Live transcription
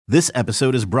This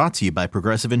episode is brought to you by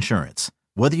Progressive Insurance.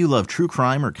 Whether you love true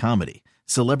crime or comedy,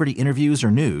 celebrity interviews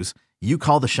or news, you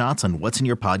call the shots on what's in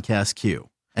your podcast queue.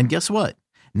 And guess what?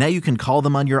 Now you can call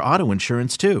them on your auto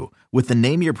insurance too with the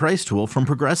Name Your Price tool from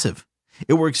Progressive.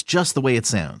 It works just the way it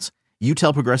sounds. You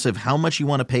tell Progressive how much you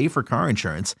want to pay for car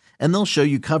insurance, and they'll show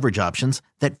you coverage options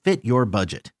that fit your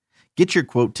budget. Get your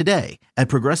quote today at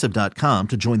Progressive.com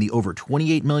to join the over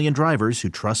 28 million drivers who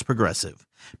trust Progressive.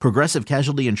 Progressive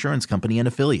Casualty Insurance Company and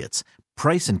Affiliates.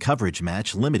 Price and coverage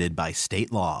match limited by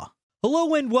state law.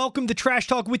 Hello and welcome to Trash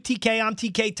Talk with TK. I'm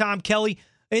TK Tom Kelly.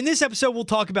 In this episode, we'll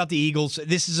talk about the Eagles.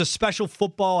 This is a special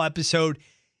football episode.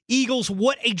 Eagles,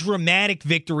 what a dramatic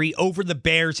victory over the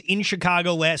Bears in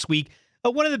Chicago last week.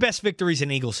 One of the best victories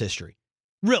in Eagles history.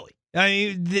 Really. I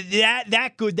mean,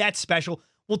 that good, that's special.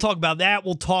 We'll talk about that.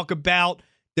 We'll talk about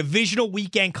divisional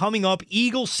weekend coming up.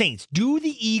 Eagles Saints. Do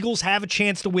the Eagles have a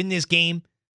chance to win this game?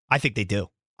 I think they do.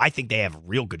 I think they have a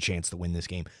real good chance to win this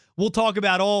game. We'll talk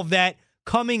about all of that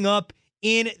coming up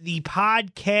in the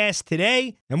podcast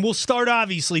today. And we'll start,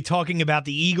 obviously, talking about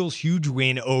the Eagles' huge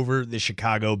win over the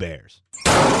Chicago Bears.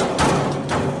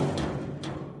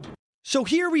 So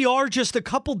here we are just a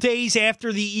couple days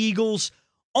after the Eagles'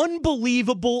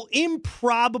 unbelievable,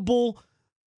 improbable,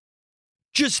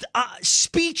 just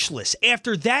speechless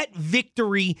after that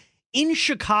victory in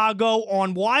Chicago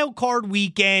on Wild Card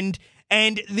Weekend.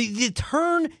 And the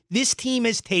turn this team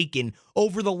has taken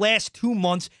over the last 2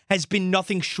 months has been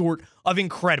nothing short of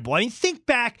incredible. I mean, think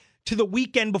back to the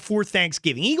weekend before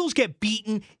Thanksgiving. Eagles get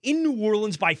beaten in New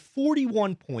Orleans by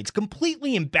 41 points,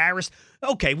 completely embarrassed.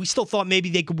 Okay, we still thought maybe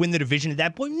they could win the division at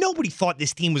that point. Nobody thought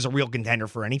this team was a real contender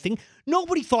for anything.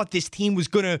 Nobody thought this team was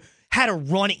going to had a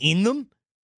run in them.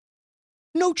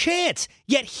 No chance.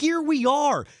 Yet here we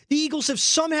are. The Eagles have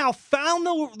somehow found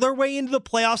their way into the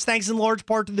playoffs, thanks in large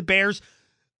part to the Bears.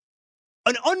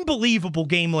 An unbelievable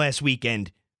game last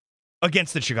weekend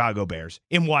against the Chicago Bears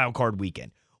in Wild Card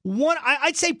Weekend.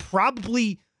 I'd say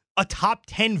probably a top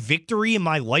 10 victory in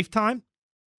my lifetime.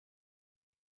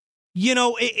 You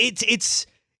know, it's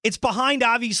behind,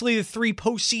 obviously, the 3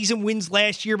 postseason wins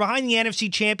last year, behind the NFC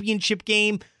Championship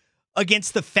game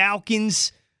against the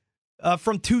Falcons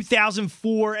from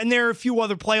 2004, and there are a few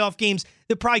other playoff games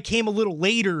that probably came a little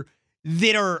later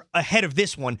that are ahead of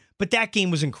this one, but that game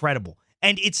was incredible.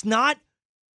 And it's not,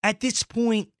 at this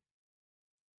point,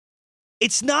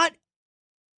 it's not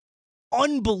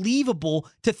unbelievable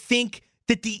to think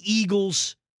that the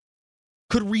Eagles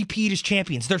could repeat as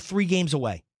champions. They're 3 games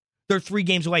away. They're 3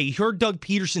 games away. You heard Doug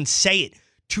Peterson say it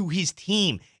to his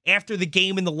team after the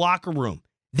game in the locker room.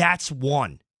 That's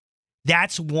one.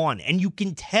 That's one. And you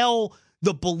can tell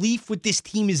the belief with this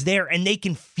team is there, and they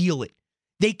can feel it.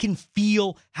 They can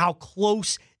feel how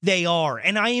close they are.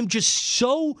 And I am just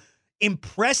so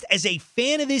impressed as a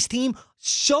fan of this team,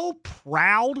 so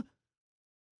proud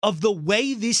of the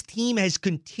way this team has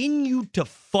continued to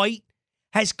fight,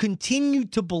 has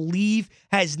continued to believe,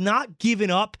 has not given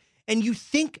up. And you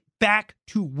think back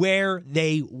to where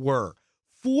they were.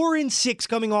 4-6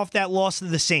 coming off that loss to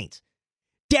the Saints.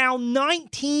 Down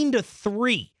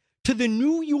 19-3 to the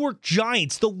New York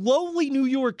Giants, the lowly New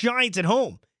York Giants at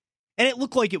home. And it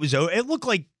looked like it looked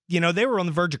like, they were on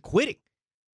the verge of quitting.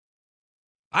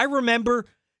 I remember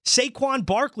Saquon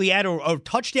Barkley had a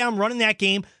touchdown run in that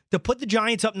game to put the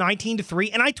Giants up 19-3,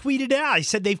 and I tweeted it out. I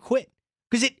said they've quit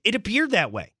because it appeared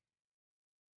that way.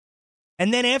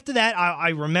 And then after that, I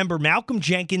remember Malcolm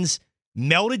Jenkins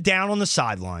melted down on the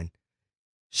sideline,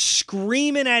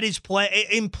 screaming at his play,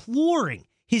 imploring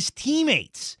his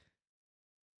teammates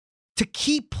to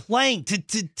keep playing, to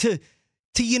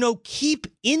keep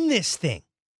in this thing.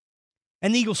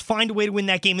 And the Eagles find a way to win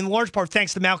that game, in large part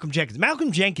thanks to Malcolm Jenkins.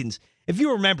 Malcolm Jenkins, if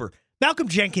you remember, Malcolm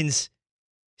Jenkins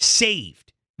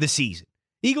saved the season.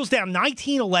 Eagles down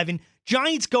 19-11,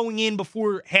 Giants going in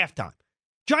before halftime.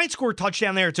 Giants score a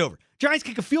touchdown there, it's over. Giants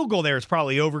kick a field goal there, it's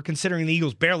probably over, considering the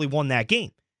Eagles barely won that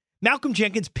game. Malcolm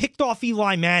Jenkins picked off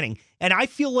Eli Manning, and I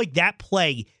feel like that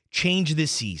play changed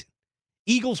this season.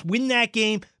 Eagles win that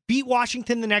game, beat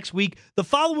Washington the next week. The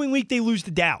following week, they lose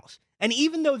to Dallas. And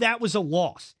even though that was a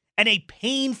loss, and a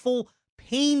painful,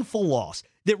 painful loss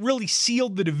that really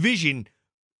sealed the division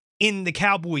in the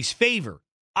Cowboys' favor,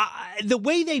 the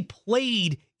way they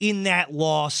played in that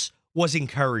loss was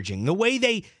encouraging. The way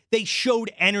they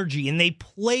showed energy, and they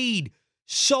played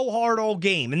so hard all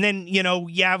game. And then, you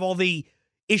have all the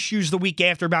issues the week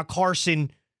after about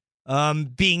Carson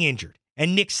being injured.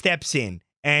 And Nick steps in.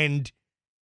 And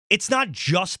it's not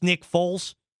just Nick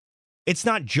Foles. It's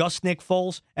not just Nick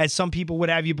Foles, as some people would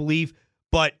have you believe.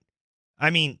 But,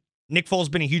 I mean, Nick Foles has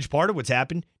been a huge part of what's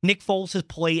happened. Nick Foles has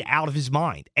played out of his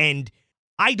mind. And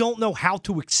I don't know how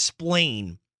to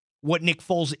explain what Nick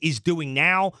Foles is doing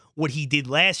now, what he did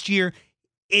last year.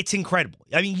 It's incredible.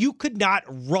 I mean, you could not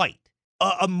write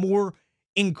a more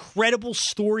incredible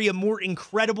story, a more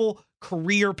incredible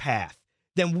career path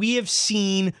than we have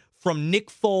seen from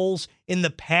Nick Foles in the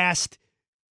past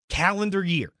calendar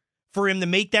year. For him to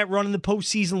make that run in the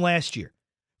postseason last year,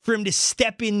 for him to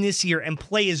step in this year and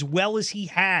play as well as he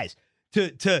has,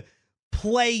 to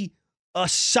play a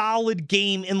solid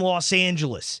game in Los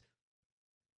Angeles,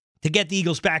 to get the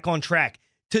Eagles back on track,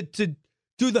 to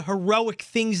do the heroic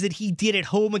things that he did at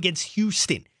home against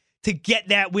Houston, to get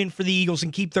that win for the Eagles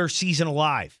and keep their season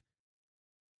alive.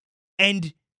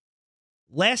 And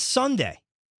last Sunday,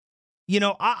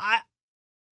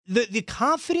 the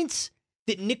confidence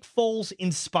that Nick Foles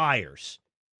inspires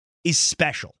is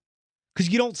special because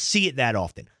you don't see it that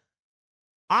often.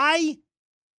 I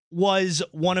was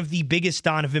one of the biggest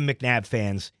Donovan McNabb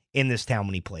fans in this town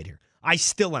when he played here. I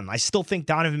still am. I still think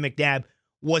Donovan McNabb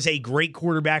was a great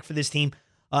quarterback for this team.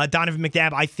 Donovan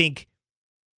McNabb, I think,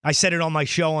 I said it on my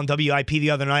show on WIP the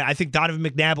other night, I think Donovan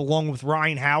McNabb along with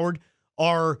Ryan Howard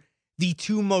are the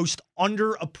two most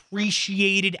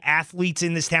underappreciated athletes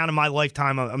in this town in my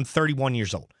lifetime. I'm 31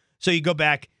 years old. So you go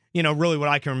back, really what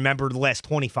I can remember the last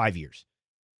 25 years.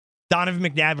 Donovan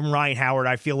McNabb and Ryan Howard,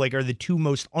 I feel like, are the two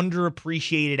most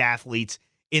underappreciated athletes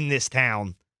in this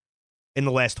town in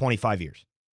the last 25 years.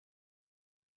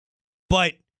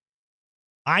 But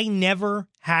I never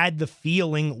had the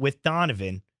feeling with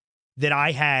Donovan that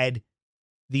I had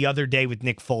the other day with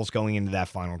Nick Foles going into that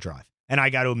final drive. And I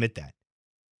got to admit that.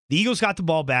 The Eagles got the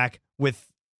ball back with,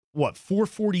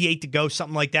 4:48 to go,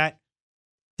 something like that.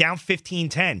 Down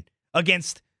 15-10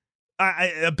 against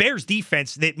a Bears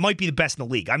defense that might be the best in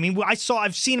the league. I mean,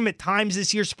 I've seen them at times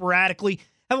this year sporadically.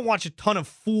 Haven't watched a ton of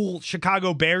full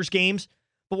Chicago Bears games,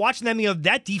 but watching them,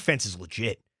 that defense is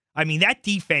legit. I mean, that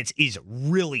defense is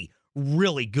really,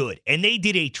 really good. And they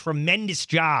did a tremendous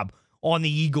job on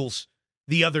the Eagles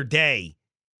the other day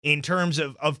in terms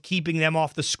of keeping them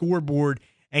off the scoreboard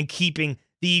and keeping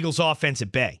the Eagles' offense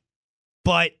at bay.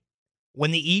 But when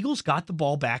the Eagles got the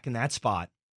ball back in that spot,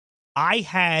 I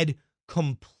had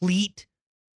complete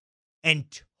and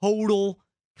total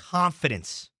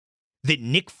confidence that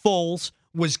Nick Foles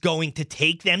was going to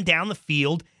take them down the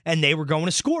field and they were going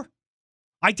to score.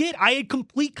 I did. I had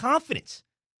complete confidence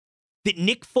that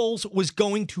Nick Foles was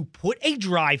going to put a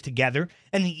drive together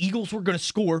and the Eagles were going to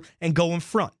score and go in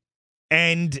front.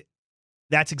 And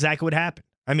that's exactly what happened.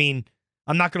 I mean,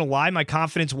 I'm not going to lie. My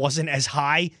confidence wasn't as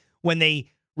high when they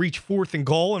reached 4th and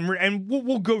goal. And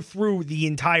we'll go through the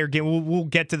entire game. We'll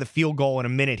get to the field goal in a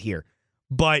minute here.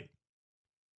 But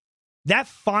that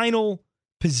final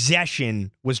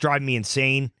possession was driving me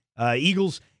insane.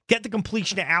 Eagles get the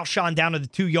completion to Alshon down to the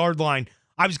 2-yard line.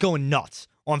 I was going nuts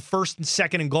on 1st and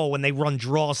 2nd and goal when they run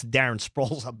draws to Darren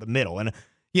Sproles up the middle. And,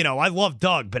 I love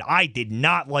Doug, but I did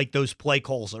not like those play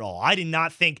calls at all. I did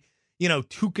not think, 2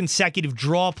 consecutive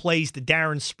draw plays to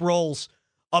Darren Sproles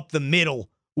up the middle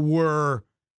were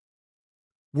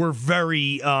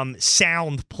very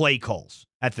sound play calls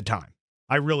at the time.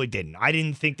 I really didn't. I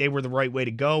didn't think they were the right way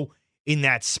to go in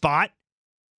that spot.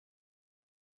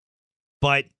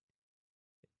 But,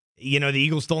 the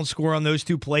Eagles don't score on those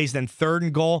 2 plays. Then 3rd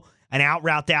and goal, an out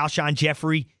route to Alshon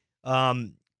Jeffrey.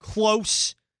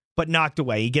 Close, but knocked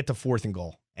away. You get to 4th and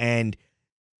goal. And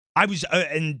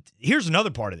and here's another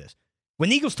part of this. When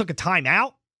the Eagles took a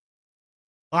timeout,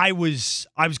 I was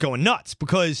going nuts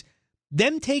because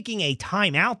them taking a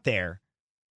timeout there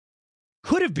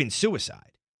could have been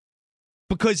suicide.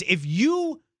 Because if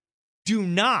you do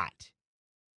not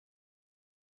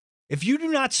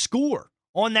score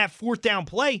on that 4th down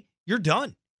play, you're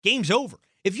done. Game's over.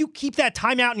 If you keep that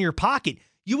timeout in your pocket,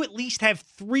 you at least have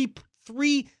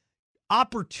three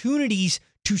opportunities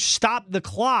to stop the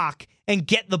clock and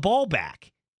get the ball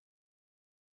back.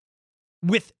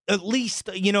 With at least,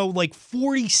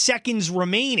 40 seconds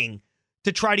remaining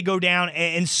to try to go down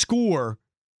and score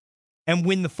and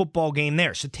win the football game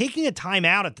there. So taking a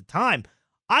timeout at the time,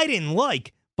 I didn't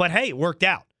like, but hey, it worked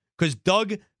out. Because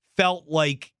Doug felt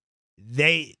like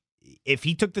if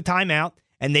he took the timeout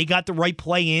and they got the right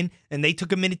play in and they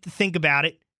took a minute to think about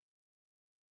it,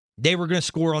 they were going to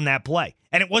score on that play.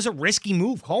 And it was a risky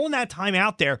move. Calling that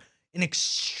timeout there, an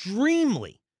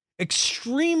extremely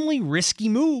risky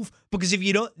move, because if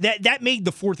you don't, that made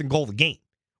the 4th and goal the game,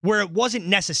 where it wasn't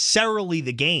necessarily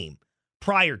the game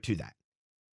prior to that.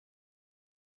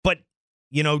 But,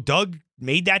 Doug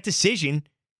made that decision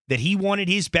that he wanted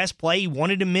his best play. He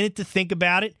wanted a minute to think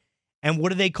about it. And what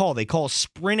do they call? They call a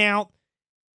sprint out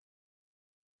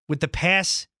with the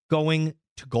pass going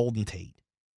to Golden Tate.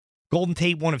 Golden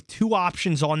Tate, one of two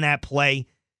options on that play.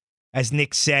 As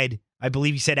Nick said, I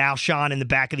believe he said Alshon in the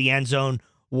back of the end zone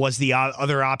was the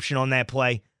other option on that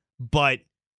play. But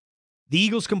the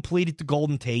Eagles completed the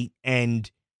Golden Tate, and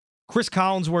Chris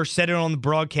Collinsworth said it on the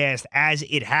broadcast as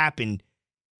it happened,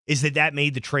 is that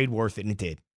made the trade worth it, and it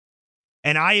did.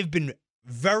 And I have been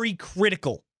very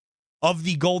critical of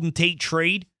the Golden Tate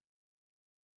trade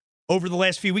over the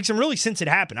last few weeks, and really since it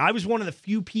happened. I was one of the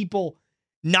few people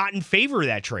not in favor of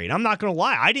that trade. I'm not going to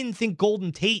lie. I didn't think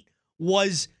Golden Tate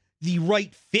was the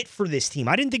right fit for this team.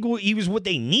 I didn't think he was what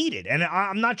they needed, and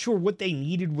I'm not sure what they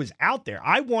needed was out there.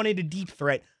 I wanted a deep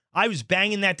threat. I was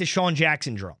banging that Deshaun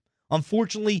Jackson drum.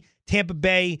 Unfortunately, Tampa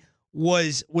Bay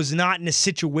was not in a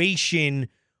situation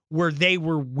where they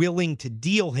were willing to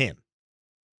deal him.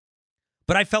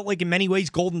 But I felt like in many ways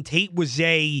Golden Tate was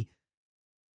a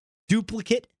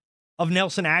duplicate of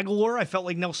Nelson Agholor. I felt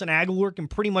like Nelson Agholor can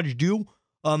pretty much do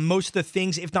most of the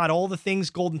things, if not all the things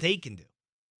Golden Tate can do.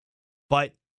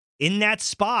 But in that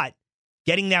spot,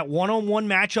 getting that one-on-one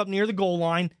matchup near the goal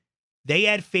line, they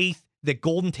had faith that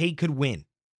Golden Tate could win.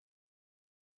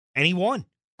 And he won.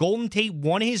 Golden Tate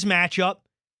won his matchup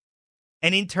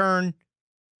and in turn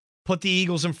put the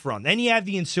Eagles in front. Then you have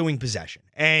the ensuing possession.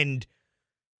 And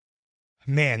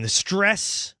man, the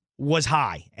stress was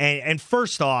high. And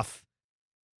first off,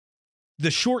 the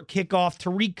short kickoff,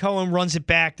 Tariq Cohen runs it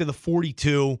back to the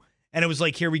 42, and it was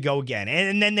like, here we go again.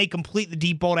 And then they complete the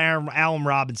deep ball to Allen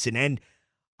Robinson. And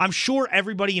I'm sure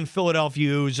everybody in Philadelphia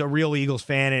who's a real Eagles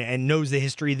fan and knows the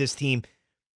history of this team,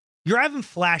 you're having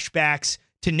flashbacks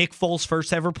to Nick Foles'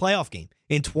 first ever playoff game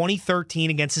in 2013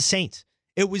 against the Saints.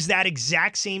 It was that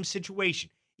exact same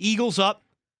situation. Eagles up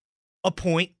a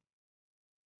point.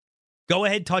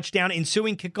 Go-ahead touchdown,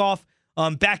 ensuing kickoff.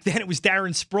 Back then, it was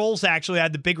Darren Sproles actually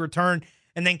had the big return,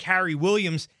 and then Kyrie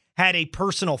Williams had a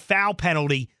personal foul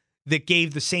penalty that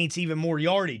gave the Saints even more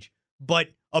yardage. But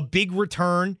a big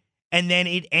return, and then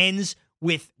it ends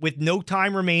with no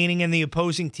time remaining and the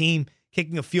opposing team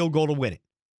kicking a field goal to win it.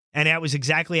 And that was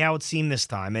exactly how it seemed this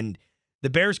time. And the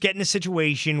Bears get in a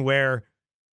situation where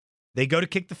they go to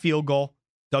kick the field goal.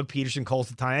 Doug Peterson calls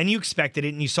the time, and you expected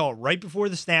it, and you saw it right before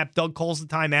the snap. Doug calls the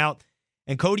timeout,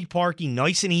 and Cody Parkey,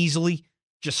 nice and easily,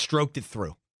 just stroked it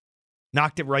through.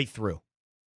 Knocked it right through.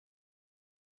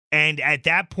 And at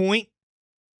that point,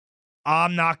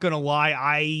 I'm not going to lie,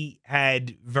 I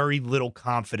had very little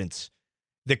confidence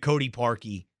that Cody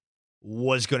Parkey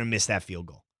was going to miss that field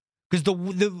goal. Because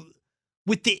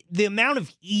with the amount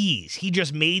of ease he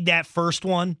just made that first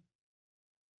one,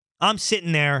 I'm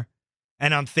sitting there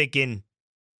and I'm thinking,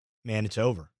 man, it's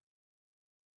over.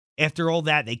 After all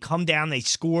that, they come down, they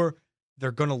score,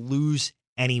 they're going to lose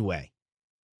anyway.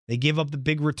 They give up the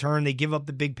big return, they give up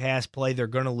the big pass play, they're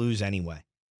going to lose anyway.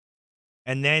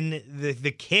 And then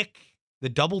the kick, the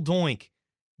double doink,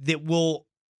 that will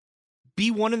be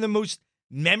one of the most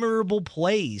memorable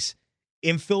plays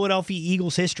in Philadelphia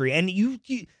Eagles history. And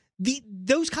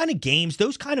those kind of games,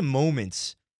 those kind of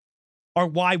moments are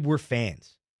why we're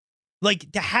fans.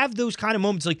 Like, to have those kind of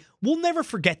moments, like, we'll never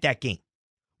forget that game.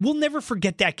 We'll never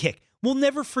forget that kick. We'll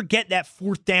never forget that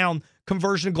fourth down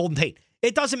conversion of Golden Tate.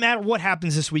 It doesn't matter what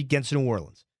happens this week against New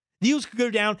Orleans. The Eagles could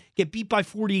go down, get beat by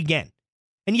 40 again.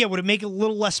 And yeah, would it make it a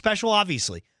little less special?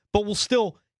 Obviously. But we'll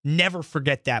still never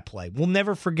forget that play. We'll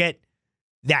never forget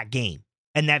that game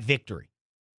and that victory.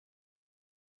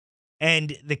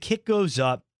 And the kick goes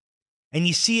up, and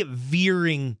you see it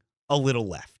veering a little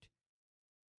left.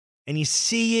 And you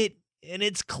see it, and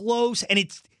it's close, and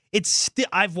it's still,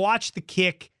 I've watched the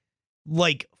kick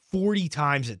like 40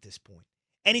 times at this point,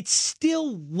 and it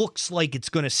still looks like it's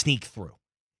going to sneak through.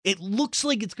 It looks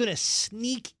like it's going to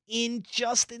sneak in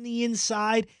just in the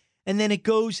inside, and then it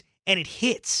goes and it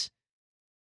hits.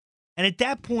 And at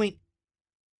that point,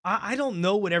 I don't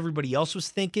know what everybody else was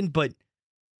thinking, but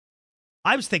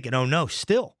I was thinking, oh no,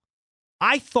 still.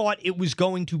 I thought it was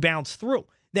going to bounce through.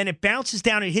 Then it bounces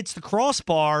down, it hits the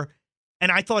crossbar,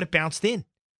 and I thought it bounced in.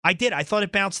 I did. I thought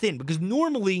it bounced in, because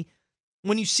normally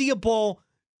when you see a ball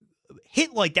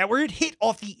hit like that, where it hit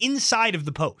off the inside of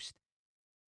the post,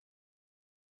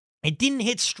 it didn't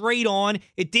hit straight on,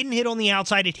 it didn't hit on the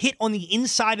outside, it hit on the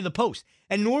inside of the post.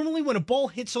 And normally when a ball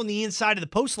hits on the inside of the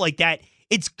post like that,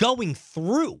 it's going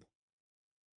through.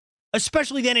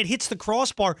 Especially then it hits the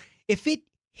crossbar. If it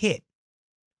hit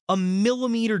a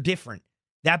millimeter different,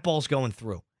 that ball's going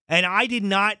through. And I did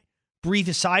not breathe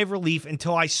a sigh of relief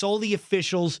until I saw the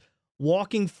officials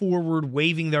walking forward,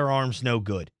 waving their arms no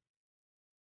good.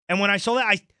 And when I saw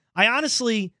that, I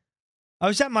honestly, I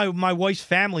was at my wife's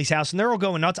family's house, and they're all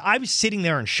going nuts. I was sitting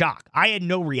there in shock. I had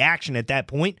no reaction at that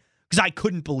point because I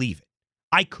couldn't believe it.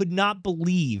 I could not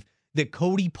believe that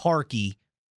Cody Parkey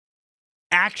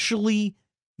actually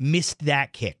missed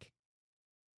that kick.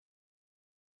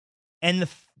 And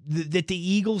that the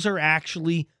Eagles are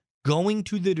actually going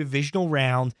to the divisional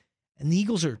round, and the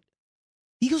Eagles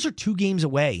are 2 games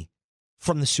away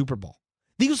from the Super Bowl.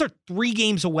 The Eagles are 3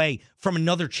 games away from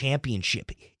another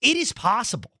championship. It is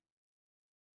possible.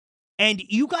 And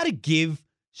you got to give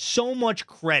so much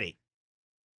credit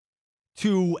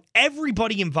to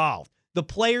everybody involved, the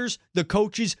players, the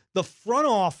coaches, the front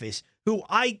office, who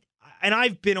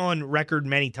I've been on record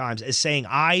many times as saying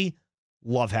I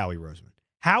love Howie Roseman.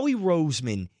 Howie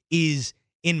Roseman is,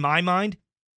 in my mind,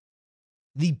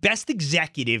 the best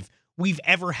executive we've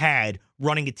ever had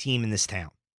running a team in this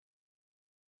town.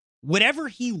 Whatever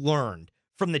he learned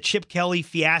from the Chip Kelly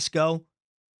fiasco,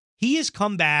 he has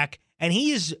come back and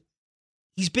he's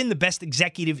been the best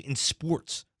executive in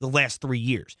sports the last 3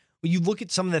 years. When you look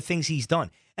at some of the things he's done,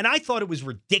 and I thought it was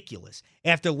ridiculous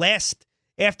after the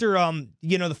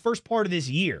first part of this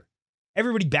year,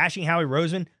 everybody bashing Howie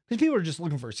Roseman because people are just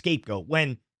looking for a scapegoat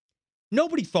when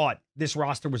nobody thought this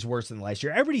roster was worse than last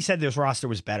year. Everybody said this roster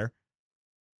was better.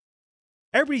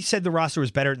 Everybody said the roster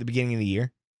was better at the beginning of the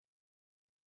year.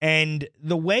 And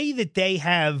the way that they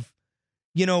have,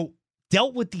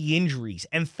 dealt with the injuries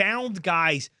and found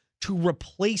guys to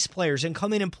replace players and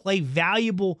come in and play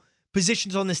valuable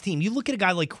positions on this team. You look at a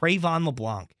guy like Cre'Von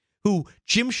LeBlanc, who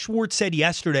Jim Schwartz said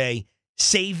yesterday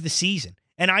saved the season.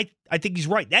 And I think he's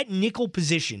right. That nickel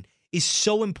position is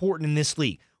so important in this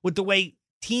league. With the way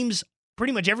teams,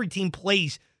 pretty much every team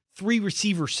plays 3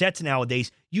 receiver sets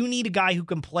nowadays, you need a guy who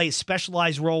can play a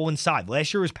specialized role inside.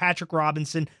 Last year was Patrick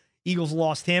Robinson. Eagles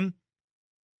lost him.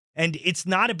 And it's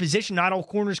not a position not all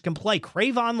corners can play.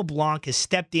 Cre'Von LeBlanc has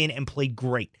stepped in and played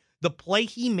great. The play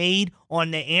he made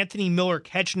on the Anthony Miller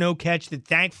catch, no catch, that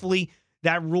thankfully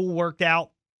that rule worked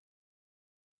out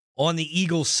on the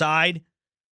Eagles' side,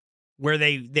 where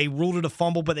they ruled it a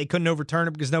fumble, but they couldn't overturn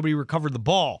it because nobody recovered the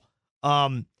ball.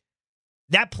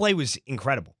 That play was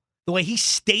incredible. The way he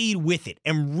stayed with it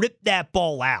and ripped that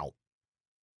ball out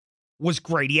was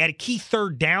great. He had a key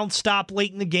 3rd down stop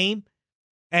late in the game,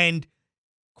 and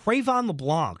Cre'Von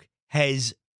LeBlanc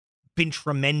has been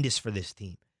tremendous for this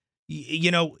team.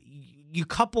 You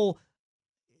couple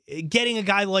getting a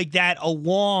guy like that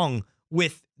along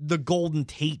with the Golden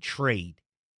Tate trade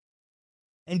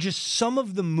and just some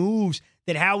of the moves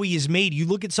that Howie has made. You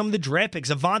look at some of the draft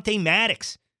picks. Avonte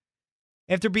Maddox,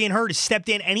 after being hurt, has stepped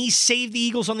in and he saved the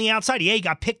Eagles on the outside. Yeah, he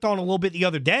got picked on a little bit the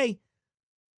other day,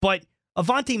 but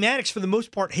Avonte Maddox, for the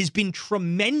most part, has been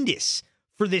tremendous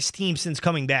for this team since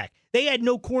coming back. They had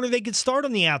no corner they could start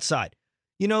on the outside.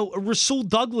 Rasul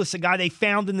Douglas, a guy they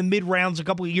found in the mid-rounds a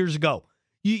couple of years ago.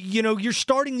 You're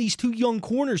starting these 2 young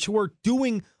corners who are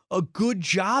doing a good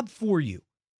job for you.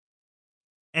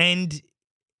 And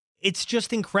it's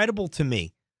just incredible to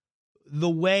me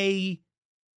the way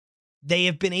they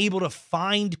have been able to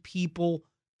find people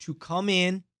to come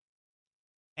in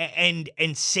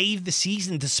and save the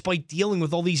season despite dealing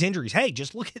with all these injuries. Hey,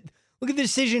 just look at the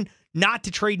decision not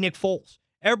to trade Nick Foles.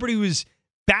 Everybody was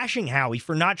bashing Howie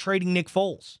for not trading Nick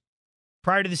Foles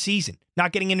prior to the season,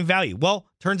 not getting any value. Well,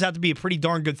 turns out to be a pretty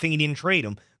darn good thing he didn't trade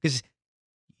him, because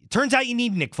it turns out you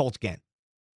need Nick Foles again.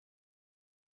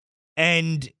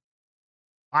 And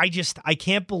I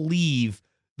can't believe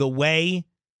the way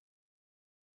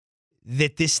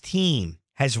that this team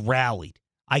has rallied.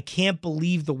 I can't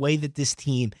believe the way that this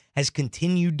team has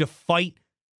continued to fight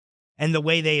and the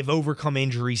way they have overcome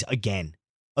injuries again.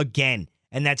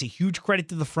 And that's a huge credit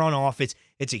to the front office.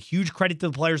 It's a huge credit to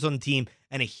the players on the team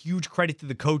and a huge credit to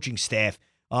the coaching staff.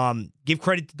 Give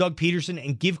credit to Doug Peterson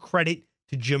and give credit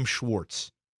to Jim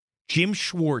Schwartz. Jim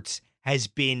Schwartz has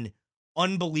been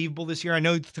unbelievable this year. I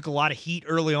know he took a lot of heat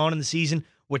early on in the season,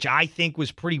 which I think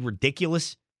was pretty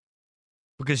ridiculous,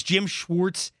 because Jim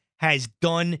Schwartz has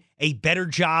done a better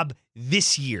job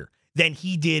this year than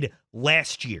he did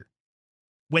last year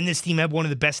when this team had one of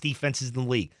the best defenses in the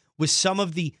league.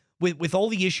 With all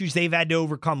the issues they've had to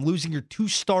overcome, losing your 2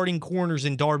 starting corners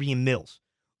in Darby and Mills,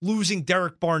 losing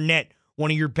Derek Barnett, one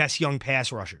of your best young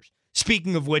pass rushers.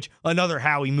 Speaking of which, another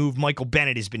Howie move, Michael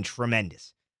Bennett, has been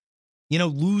tremendous.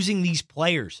 Losing these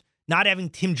players, not having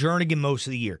Tim Jernigan most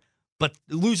of the year, but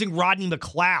losing Rodney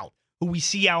McLeod, who we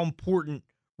see how important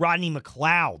Rodney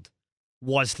McLeod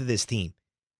was to this team.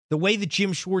 The way that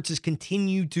Jim Schwartz has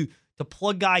continued to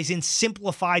plug guys in,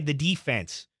 simplified the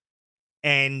defense,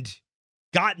 and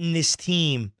gotten this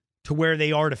team to where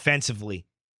they are defensively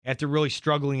after really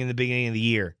struggling in the beginning of the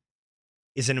year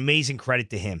is an amazing credit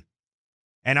to him.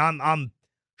 And I'm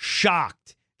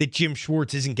shocked that Jim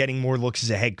Schwartz isn't getting more looks as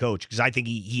a head coach, because I think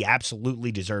he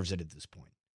absolutely deserves it at this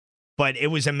point. But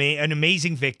it was an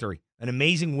amazing victory, an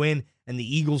amazing win, and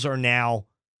the Eagles are now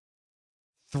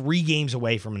 3 games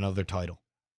away from another title.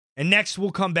 And next,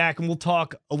 we'll come back and we'll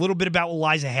talk a little bit about what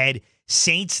lies ahead.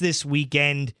 Saints this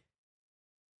weekend.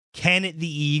 Can the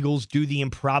Eagles do the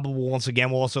improbable once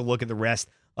again? We'll also look at the rest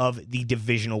of the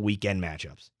divisional weekend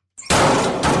matchups.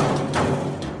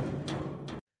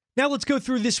 Now let's go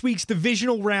through this week's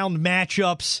divisional round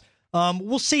matchups.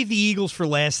 We'll save the Eagles for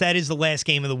last. That is the last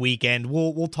game of the weekend.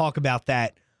 We'll talk about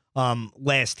that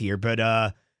last here.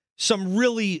 But some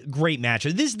really great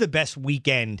matchups. This is the best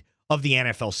weekend of the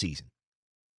NFL season.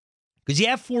 Because you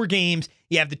have 4 games.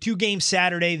 You have the 2 games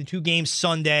Saturday, the 2 games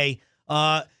Sunday.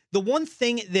 The one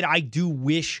thing that I do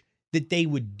wish that they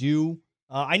would do,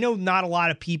 I know not a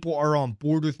lot of people are on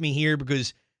board with me here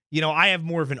because, I have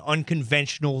more of an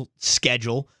unconventional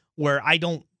schedule where I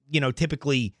don't,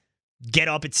 typically get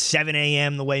up at 7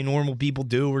 a.m. the way normal people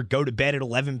do or go to bed at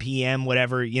 11 p.m.,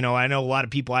 whatever. I know a lot of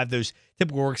people have those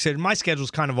typical work schedules. My schedule's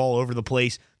kind of all over the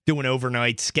place, doing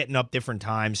overnights, getting up different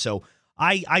times. So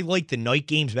I like the night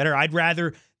games better. I'd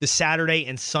rather the Saturday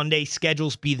and Sunday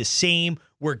schedules be the same,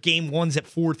 where game 1's at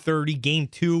 4:30, game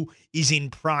 2 is in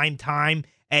prime time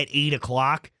at 8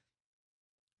 o'clock.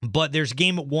 But there's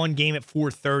game at 1, game at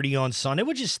 4:30 on Sunday,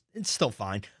 which is it's still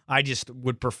fine. I just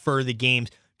would prefer the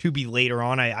games to be later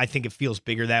on. I think it feels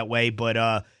bigger that way. But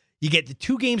you get the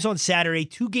 2 games on Saturday,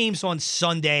 2 games on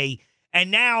Sunday,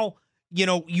 and now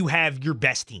you have your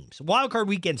best teams. Wildcard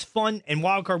weekend's fun, and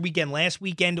Wildcard weekend last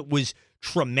weekend was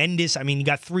tremendous. I mean, you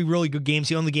got 3 really good games.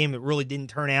 The only game that really didn't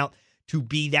turn out to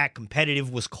be that competitive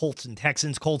was Colts and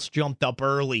Texans. Colts jumped up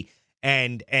early,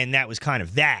 and that was kind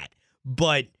of that.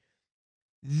 But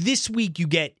this week you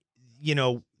get,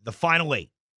 the final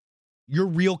 8. You're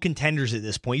real contenders at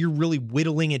this point. You're really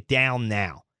whittling it down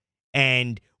now.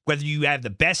 And whether you have the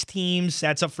best teams,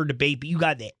 that's up for debate, but you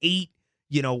got the 8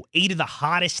 of the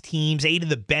hottest teams, 8 of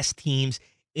the best teams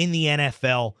in the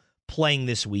NFL playing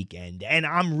this weekend. And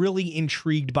I'm really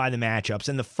intrigued by the matchups.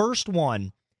 And the first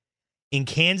one in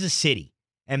Kansas City,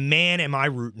 and man, am I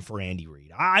rooting for Andy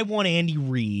Reid. I want Andy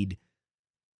Reid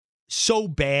so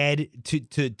bad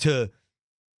to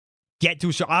get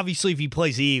to. So obviously, if he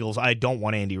plays the Eagles, I don't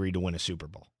want Andy Reid to win a Super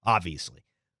Bowl, obviously.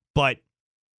 But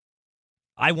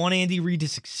I want Andy Reid to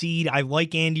succeed. I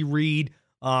like Andy Reid.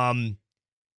 By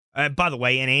the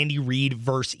way, an Andy Reid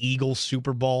versus Eagles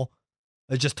Super Bowl.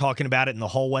 I was just talking about it in the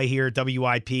hallway here at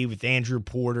WIP with Andrew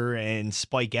Porter and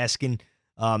Spike Eskin.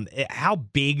 How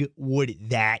big would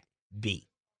that be?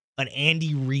 An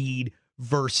Andy Reid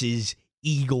versus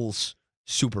Eagles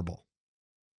Super Bowl.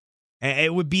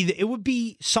 It would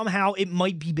be somehow, it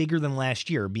might be bigger than last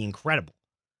year. It'd be incredible.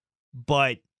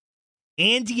 But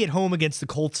Andy at home against the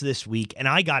Colts this week, and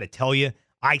I got to tell you,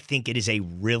 I think it is a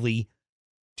really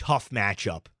tough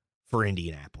matchup for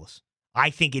Indianapolis.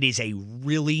 I think it is a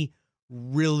really,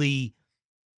 really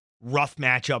rough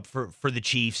matchup for the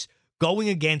Chiefs going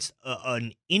against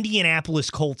an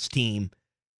Indianapolis Colts team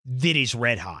that is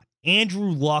red hot. Andrew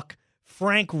Luck,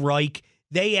 Frank Reich,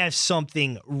 they have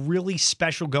something really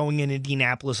special going in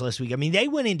Indianapolis last week. I mean, they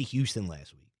went into Houston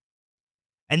last week,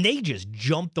 and they just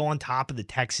jumped on top of the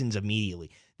Texans immediately.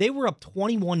 They were up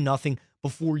 21-0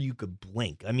 before you could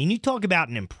blink. I mean, you talk about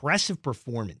an impressive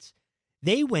performance.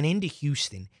 They went into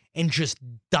Houston and just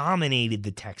dominated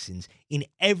the Texans in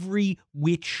every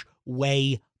which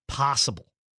way possible.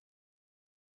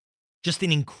 Just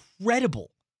an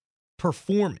incredible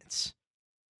performance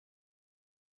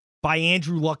by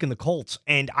Andrew Luck and the Colts.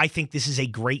 And I think this is a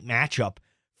great matchup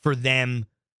for them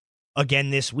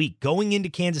again this week. Going into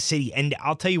Kansas City, and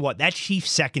I'll tell you what, that Chiefs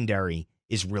secondary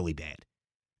is really bad.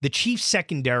 The Chiefs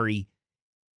secondary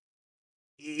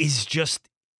is just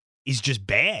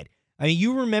bad. I mean,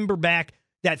 you remember back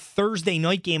that Thursday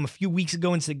night game a few weeks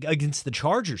ago against the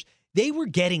Chargers. They were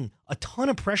getting a ton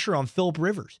of pressure on Phillip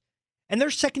Rivers, and their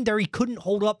secondary couldn't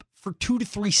hold up for 2 to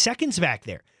 3 seconds back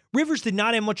there. Rivers did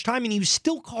not have much time, and he was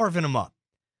still carving them up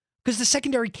because the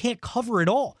secondary can't cover it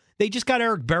all. They just got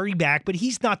Eric Berry back, but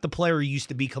he's not the player he used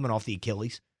to be coming off the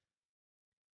Achilles.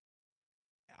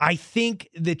 I think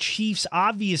the Chiefs,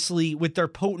 obviously, with their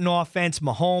potent offense,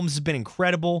 Mahomes has been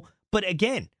incredible. But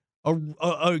again,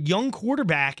 a young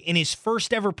quarterback in his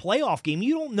first ever playoff game,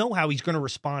 you don't know how he's going to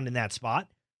respond in that spot.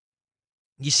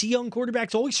 You see young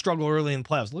quarterbacks always struggle early in the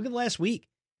playoffs. Look at last week.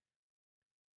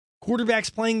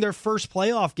 Quarterbacks playing their first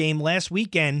playoff game last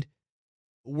weekend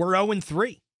were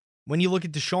 0-3. When you look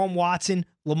at Deshaun Watson,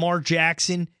 Lamar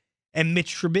Jackson, and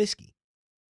Mitch Trubisky.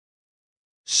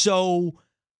 So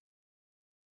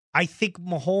I think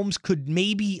Mahomes could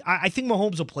I think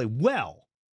Mahomes will play well.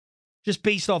 Just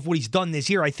based off what he's done this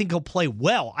year, I think he'll play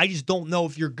well. I just don't know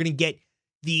if you're going to get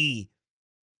the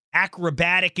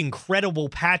acrobatic, incredible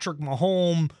Patrick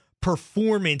Mahomes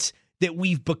performance that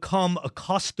we've become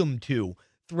accustomed to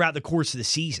throughout the course of the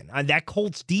season. That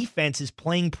Colts defense is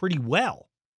playing pretty well.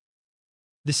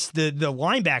 The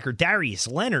linebacker, Darius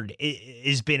Leonard,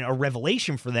 has been a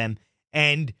revelation for them.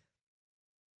 And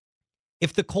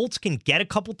if the Colts can get a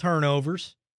couple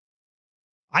turnovers,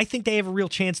 I think they have a real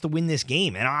chance to win this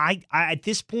game. And I at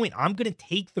this point, I'm going to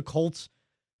take the Colts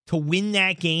to win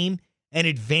that game and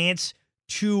advance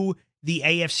to the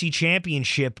AFC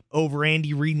Championship over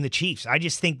Andy Reid and the Chiefs. I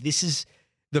just think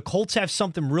the Colts have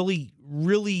something really,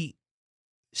 really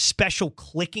special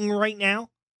clicking right now.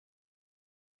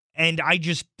 And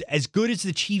as good as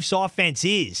the Chiefs' offense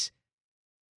is,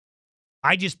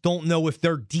 I just don't know if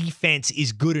their defense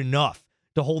is good enough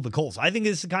to hold the Colts. I think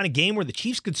this is the kind of game where the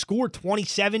Chiefs could score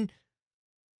 27,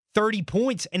 30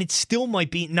 points, and it still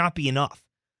might not be enough.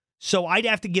 So I'd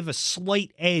have to give a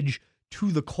slight edge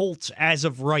to the Colts as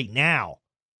of right now.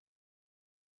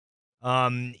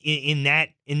 In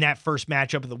that first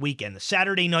matchup of the weekend, the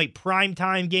Saturday night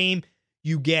primetime game,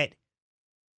 you get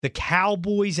the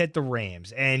Cowboys at the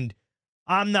Rams. And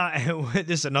I'm not,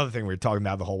 this is another thing we were talking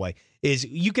about the whole way, is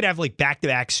you could have like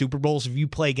back-to-back Super Bowls if you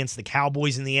play against the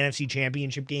Cowboys in the NFC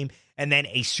Championship game and then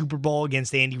a Super Bowl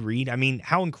against Andy Reid. I mean,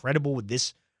 how incredible would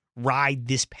this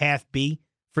path be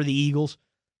for the Eagles?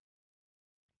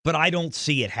 But I don't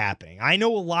see it happening. I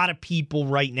know a lot of people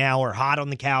right now are hot on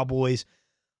the Cowboys.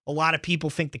 A lot of people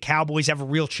think the Cowboys have a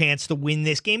real chance to win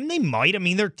this game, and they might. I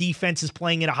mean, their defense is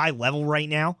playing at a high level right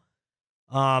now.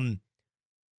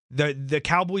 The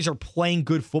Cowboys are playing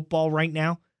good football right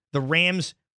now. The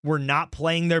Rams were not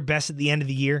playing their best at the end of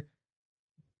the year,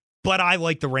 but I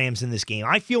like the Rams in this game.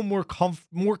 I feel more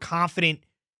confident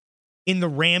in the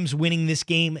Rams winning this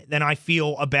game than I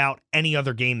feel about any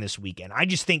other game this weekend. I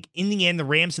just think in the end, the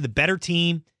Rams are the better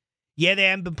team. Yeah, they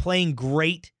haven't been playing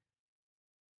great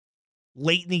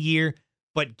late in the year,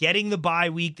 but getting the bye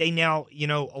week, they now,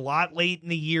 a lot late in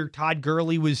the year, Todd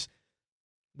Gurley was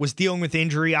dealing with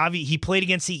injury. Obviously, he played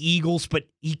against the Eagles, but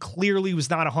he clearly was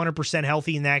not 100%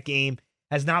 healthy in that game,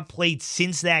 has not played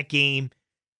since that game,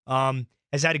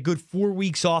 has had a good 4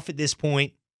 weeks off at this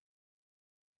point.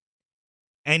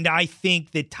 And I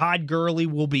think that Todd Gurley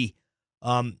will be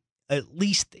at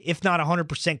least, if not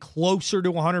 100%, closer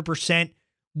to 100%,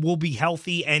 will be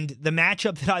healthy. And the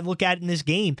matchup that I look at in this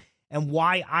game and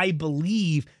why I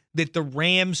believe that the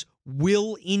Rams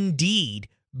will indeed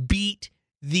beat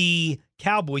the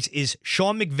Cowboys is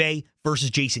Sean McVay versus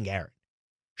Jason Garrett.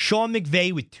 Sean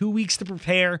McVay with 2 weeks to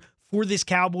prepare for this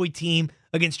Cowboy team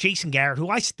against Jason Garrett, who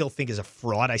I still think is a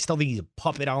fraud. I still think he's a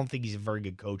puppet. I don't think he's a very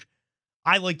good coach.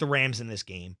 I like the Rams in this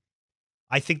game.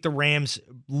 I think the Rams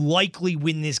likely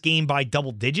win this game by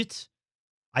double digits.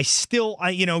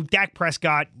 Dak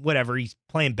Prescott, whatever, he's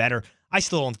playing better. I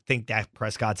still don't think Dak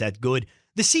Prescott's that good.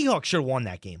 The Seahawks should have won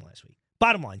that game last week.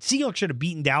 Bottom line, Seahawks should have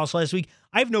beaten Dallas last week.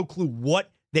 I have no clue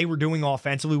what they were doing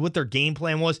offensively, what their game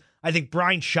plan was. I think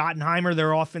Brian Schottenheimer,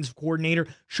 their offensive coordinator,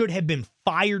 should have been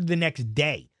fired the next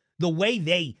day. The way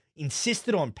they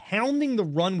insisted on pounding the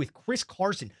run with Chris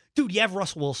Carson. Dude, you have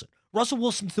Russell Wilson. Russell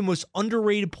Wilson's the most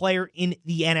underrated player in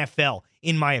the NFL,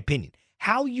 in my opinion.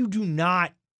 How you do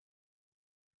not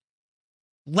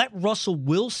let Russell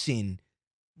Wilson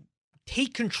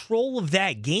take control of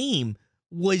that game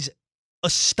was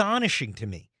astonishing to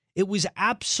me. It was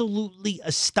absolutely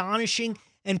astonishing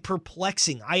and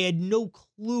perplexing. I had no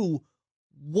clue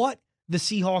what the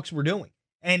Seahawks were doing.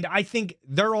 And I think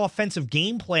their offensive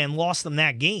game plan lost them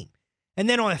that game. And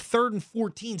then on a 3rd and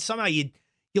 14, somehow you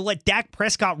let Dak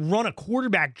Prescott run a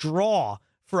quarterback draw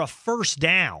for a first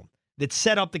down that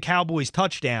set up the Cowboys'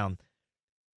 touchdown.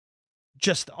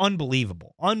 Just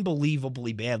unbelievable.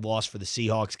 Unbelievably bad loss for the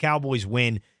Seahawks. Cowboys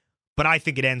win, but I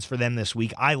think it ends for them this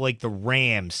week. I like the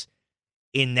Rams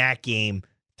in that game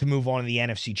to move on to the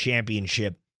NFC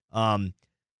Championship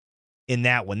in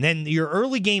that one. Then your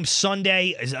early game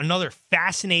Sunday is another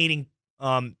fascinating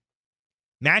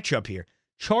matchup here.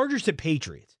 Chargers at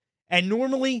Patriots. And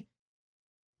normally,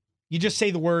 you just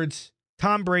say the words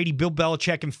Tom Brady, Bill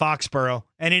Belichick, and Foxborough,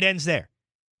 and it ends there.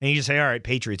 And you just say, all right,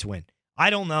 Patriots win.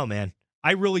 I don't know, man.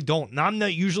 I really don't. And I'm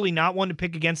usually not one to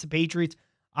pick against the Patriots.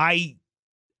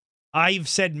 I've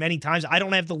said many times, I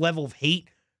don't have the level of hate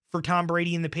for Tom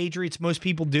Brady and the Patriots. Most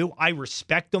people do. I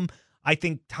respect them. I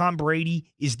think Tom Brady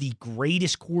is the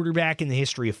greatest quarterback in the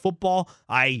history of football.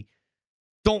 I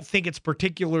don't think it's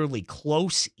particularly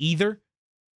close either.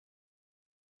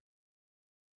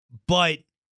 But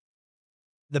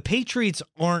the Patriots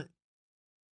aren't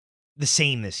the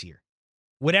same this year.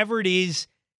 Whatever it is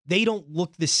they don't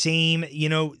look the same. You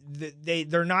know,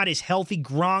 they're not as healthy.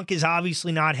 Gronk is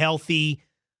obviously not healthy.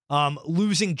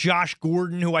 Losing Josh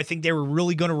Gordon, who I think they were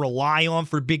really going to rely on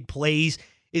for big plays,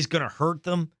 is going to hurt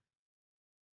them.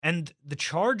 And the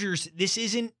Chargers, this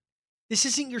isn't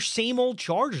your same old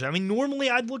Chargers. I mean, normally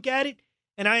I'd look at it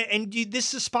this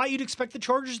is a spot you'd expect the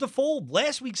Chargers to fold.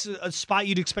 Last week's a spot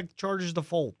you'd expect the Chargers to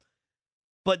fold.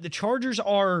 But the Chargers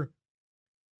are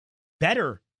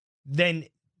better than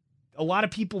a lot of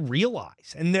people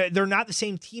realize. And they're not the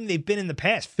same team they've been in the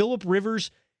past. Phillip Rivers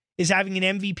is having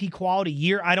an MVP quality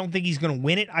year. I don't think he's going to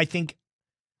win it. I think,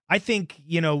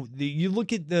 you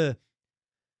look at the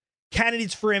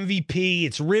candidates for MVP,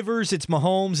 it's Rivers, it's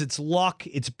Mahomes, it's Luck,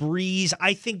 it's Breeze.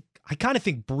 I kind of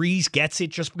think Breeze gets it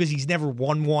just because he's never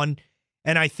won one.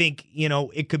 And I think,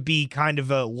 it could be kind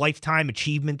of a lifetime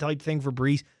achievement type thing for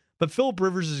Breeze. But Phillip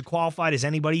Rivers is as qualified as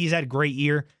anybody. He's had a great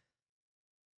year.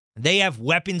 They have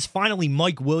weapons. Finally,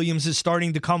 Mike Williams is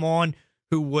starting to come on,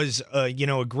 who was, a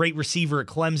great receiver at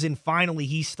Clemson. Finally,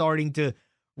 he's starting to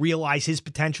realize his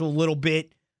potential a little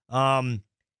bit. And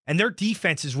their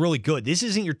defense is really good. This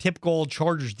isn't your typical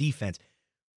Chargers defense.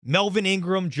 Melvin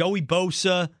Ingram, Joey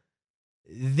Bosa,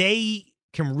 they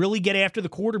can really get after the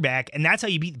quarterback, and that's how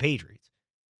you beat the Patriots.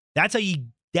 That's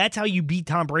how you beat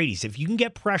Tom Brady. So if you can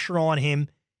get pressure on him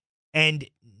and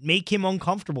make him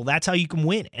uncomfortable, that's how you can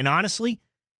win. And honestly,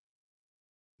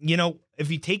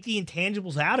 if you take the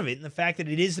intangibles out of it and the fact that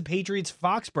it is the Patriots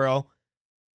Foxborough,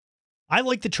 I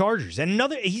like the Chargers. And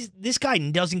this guy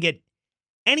doesn't get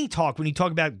any talk when you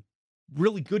talk about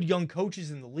really good young coaches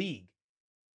in the league.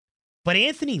 But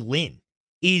Anthony Lynn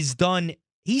he's done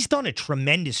a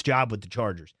tremendous job with the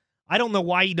Chargers. I don't know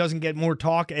why he doesn't get more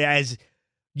talk as,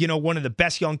 one of the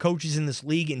best young coaches in this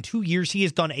league. In 2 years, he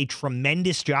has done a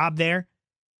tremendous job there.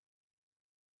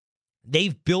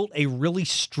 They've built a really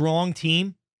strong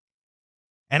team.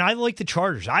 And I like the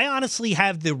Chargers. I honestly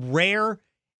have the rare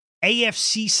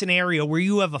AFC scenario where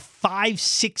you have a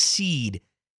 5-6 seed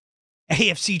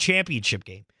AFC championship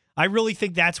game. I really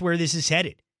think that's where this is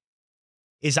headed.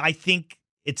 I think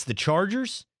it's the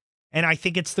Chargers, and I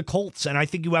think it's the Colts, and I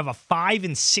think you have a 5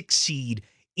 and 6 seed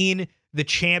in the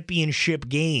championship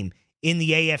game in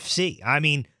the AFC. I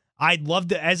mean, I'd love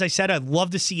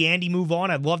to see Andy move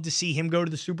on. I'd love to see him go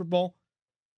to the Super Bowl.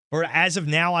 Or as of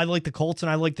now, I like the Colts and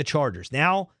I like the Chargers.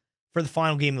 Now for the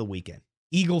final game of the weekend,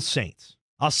 Eagles-Saints.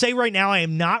 I'll say right now, I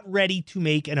am not ready to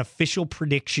make an official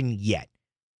prediction yet.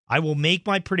 I will make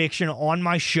my prediction on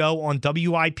my show on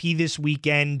WIP this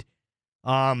weekend.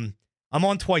 I'm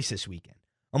on twice this weekend.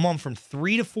 I'm on from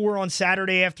 3 to 4 on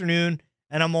Saturday afternoon,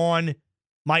 and I'm on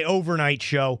my overnight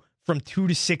show from 2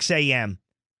 to 6 a.m.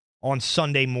 on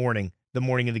Sunday morning, the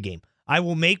morning of the game. I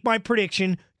will make my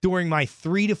prediction during my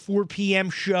 3 to 4 p.m.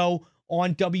 show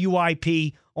on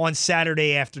WIP on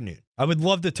Saturday afternoon. I would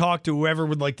love to talk to whoever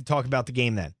would like to talk about the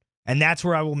game then. And that's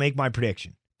where I will make my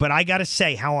prediction. But I got to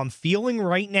say, how I'm feeling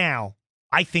right now,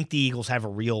 I think the Eagles have a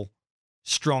real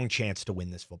strong chance to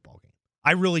win this football game.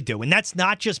 I really do. And that's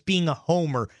not just being a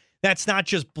homer. That's not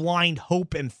just blind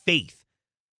hope and faith.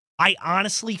 I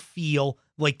honestly feel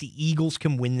like the Eagles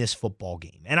can win this football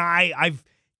game. And I've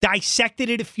dissected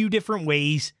it a few different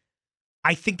ways.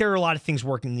 I think there are a lot of things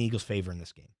working in the Eagles' favor in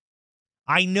this game.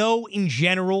 I know in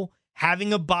general,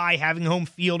 having a bye, having home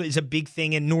field is a big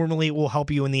thing, and normally it will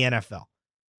help you in the NFL.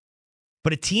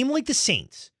 But a team like the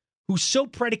Saints, who's so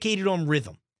predicated on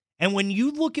rhythm, and when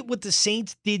you look at what the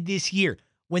Saints did this year,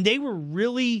 when they were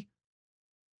really,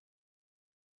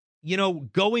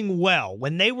 going well,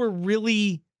 when they were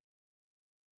really,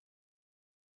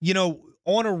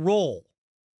 on a roll,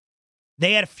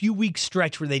 they had a few weeks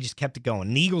stretch where they just kept it going.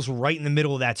 And the Eagles were right in the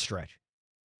middle of that stretch.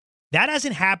 That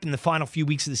hasn't happened the final few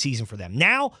weeks of the season for them.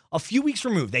 Now, a few weeks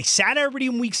removed, they sat everybody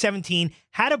in week 17,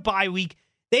 had a bye week.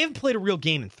 They haven't played a real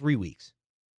game in 3 weeks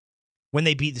when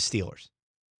they beat the Steelers.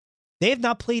 They have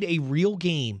not played a real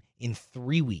game in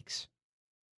 3 weeks.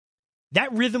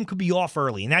 That rhythm could be off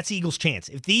early, and that's the Eagles' chance.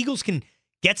 If the Eagles can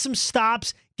get some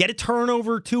stops, get a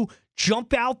turnover or two,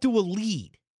 jump out to a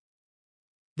lead,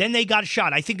 then they got a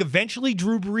shot. I think eventually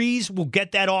Drew Brees will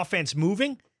get that offense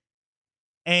moving,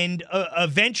 and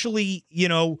eventually,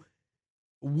 the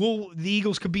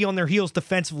Eagles could be on their heels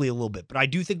defensively a little bit. But I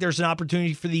do think there's an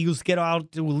opportunity for the Eagles to get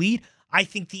out to a lead. I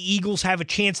think the Eagles have a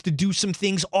chance to do some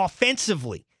things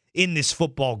offensively in this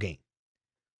football game.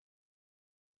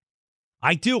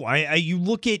 I do. You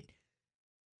look at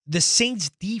the Saints'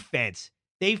 defense,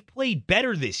 they've played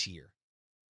better this year.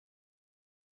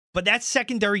 But that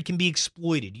secondary can be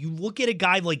exploited. You look at a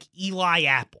guy like Eli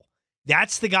Apple.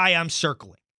 That's the guy I'm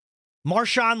circling.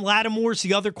 Marshawn Lattimore's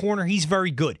the other corner. He's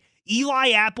very good.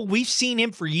 Eli Apple, we've seen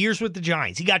him for years with the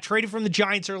Giants. He got traded from the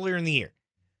Giants earlier in the year.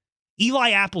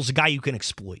 Eli Apple's a guy you can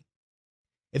exploit.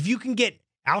 If you can get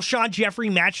Alshon Jeffrey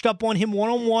matched up on him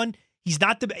one-on-one,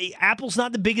 Apple's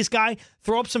not the biggest guy.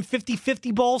 Throw up some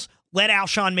 50-50 balls, let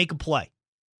Alshon make a play.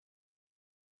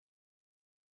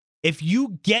 If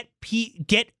you get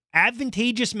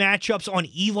advantageous matchups on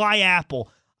Eli Apple,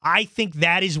 I think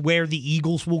that is where the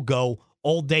Eagles will go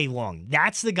all day long.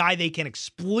 That's the guy they can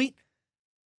exploit.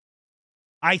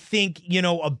 I think,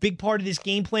 a big part of this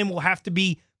game plan will have to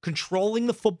be controlling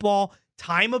the football,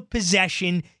 time of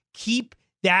possession, keep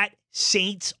that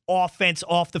Saints offense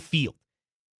off the field.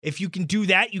 If you can do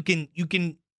that, you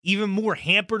can even more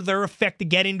hamper their effect to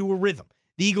get into a rhythm.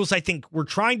 The Eagles, I think, were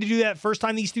trying to do that first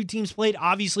time these two teams played.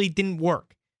 Obviously, it didn't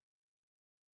work.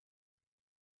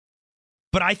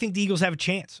 But I think the Eagles have a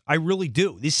chance. I really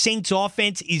do. This Saints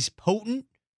offense is potent,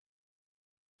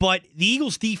 but the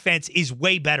Eagles defense is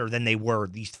way better than they were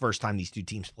the first time these two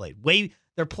teams played.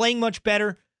 They're playing much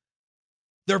better.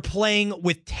 They're playing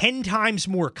with 10 times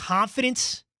more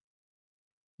confidence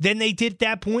than they did at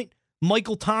that point.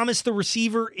 Michael Thomas, the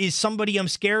receiver, is somebody I'm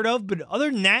scared of, but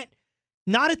other than that,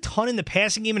 not a ton in the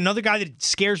passing game. Another guy that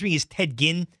scares me is Ted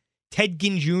Ginn. Ted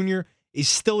Ginn Jr. is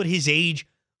still at his age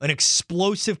an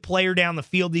explosive player down the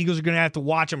field. The Eagles are going to have to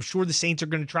watch. I'm sure the Saints are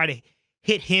going to try to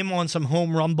hit him on some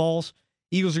home run balls.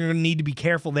 Eagles are going to need to be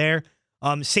careful there.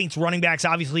 Saints running backs,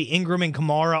 obviously, Ingram and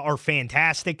Kamara are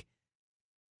fantastic.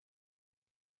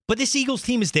 But this Eagles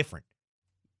team is different.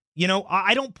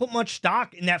 I don't put much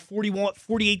stock in that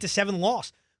 48-7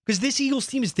 loss because this Eagles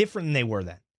team is different than they were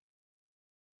then.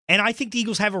 And I think the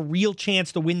Eagles have a real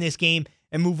chance to win this game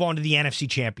and move on to the NFC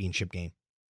Championship game.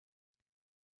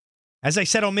 As I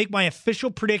said, I'll make my official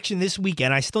prediction this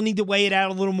weekend. I still need to weigh it out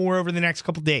a little more over the next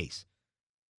couple days.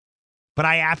 But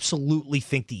I absolutely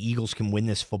think the Eagles can win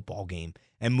this football game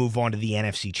and move on to the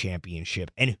NFC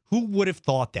Championship. And who would have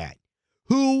thought that?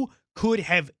 Who could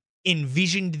have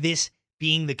envisioned this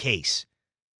being the case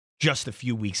just a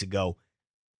few weeks ago?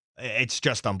 It's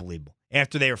just unbelievable.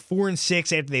 After they are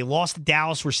 4-6, after they lost to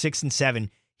Dallas, we're 6-7.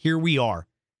 Here we are,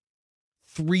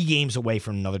 3 games away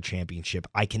from another championship.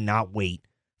 I cannot wait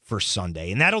for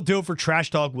Sunday. And that'll do it for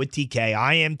Trash Talk with TK.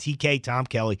 I am TK Tom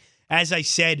Kelly. As I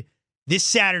said, this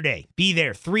Saturday, be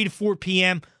there, 3 to 4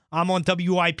 p.m. I'm on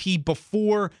WIP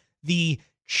before the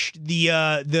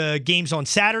games on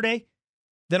Saturday.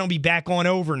 Then I'll be back on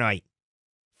overnight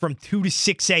from 2 to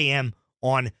 6 a.m.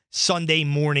 on Sunday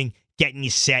morning, getting you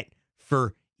set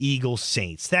for Eagles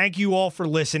Saints. Thank you all for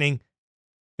listening.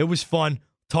 It was fun.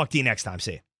 Talk to you next time.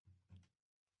 See you.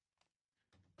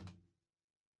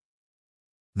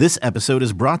 This episode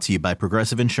is brought to you by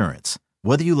Progressive Insurance.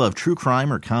 Whether you love true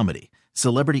crime or comedy,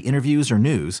 celebrity interviews or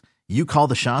news, you call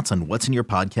the shots on what's in your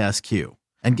podcast queue.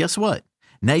 And guess what?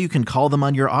 Now you can call them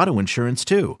on your auto insurance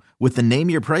too with the Name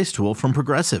Your Price tool from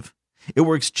Progressive. It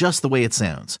works just the way it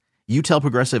sounds. You tell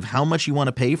Progressive how much you want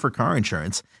to pay for car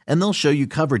insurance, and they'll show you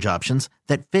coverage options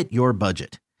that fit your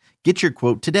budget. Get your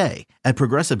quote today at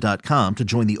Progressive.com to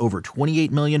join the over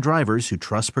 28 million drivers who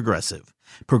trust Progressive.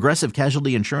 Progressive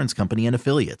Casualty Insurance Company and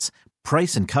Affiliates.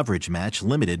 Price and coverage match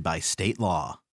limited by state law.